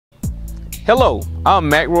Hello, I'm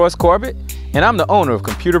Mac Royce Corbett, and I'm the owner of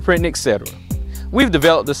Computer Printing, etc. We've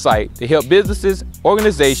developed a site to help businesses,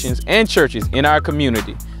 organizations, and churches in our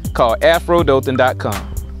community called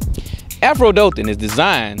AfroDothan.com. AfroDothan is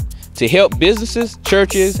designed to help businesses,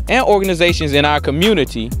 churches, and organizations in our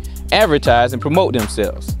community advertise and promote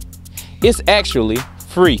themselves. It's actually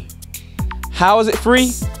free. How is it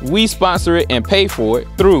free? We sponsor it and pay for it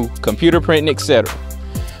through Computer Printing, etc.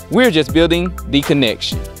 We're just building the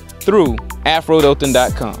connection through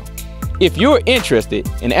AfroDothan.com. If you're interested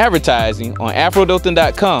in advertising on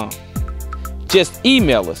AfroDothan.com, just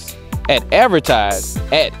email us at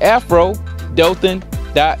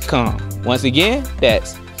advertise@AfroDothan.com. Once again,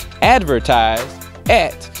 that's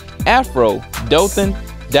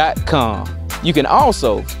advertise@AfroDothan.com. You can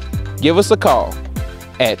give us a call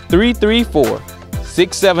at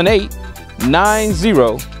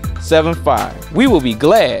 334-678-9075. We will be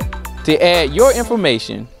glad to add your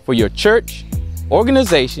information for your church,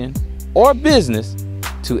 organization, or business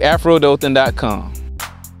to AfroDothan.com.